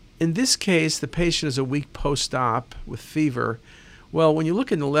In this case, the patient is a week post-op with fever. Well, when you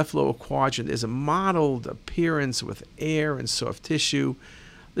look in the left lower quadrant, there's a mottled appearance with air and soft tissue.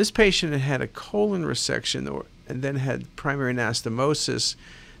 This patient had a colon resection and then had primary anastomosis.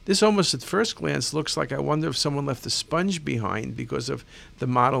 This almost at first glance looks like I wonder if someone left a sponge behind because of the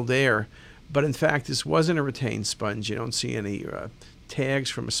mottled air. But in fact, this wasn't a retained sponge. You don't see any tags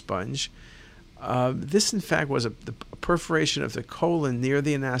from a sponge. This, in fact, was a perforation of the colon near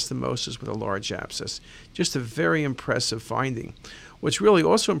the anastomosis with a large abscess. Just a very impressive finding. What's really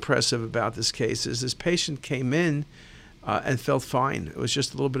also impressive about this case is this patient came in and felt fine. It was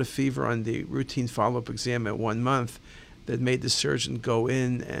just a little bit of fever on the routine follow-up exam at 1 month that made the surgeon go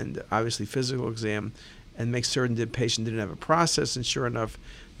in and obviously physical exam and make certain the patient didn't have a process, and sure enough,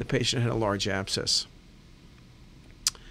 the patient had a large abscess.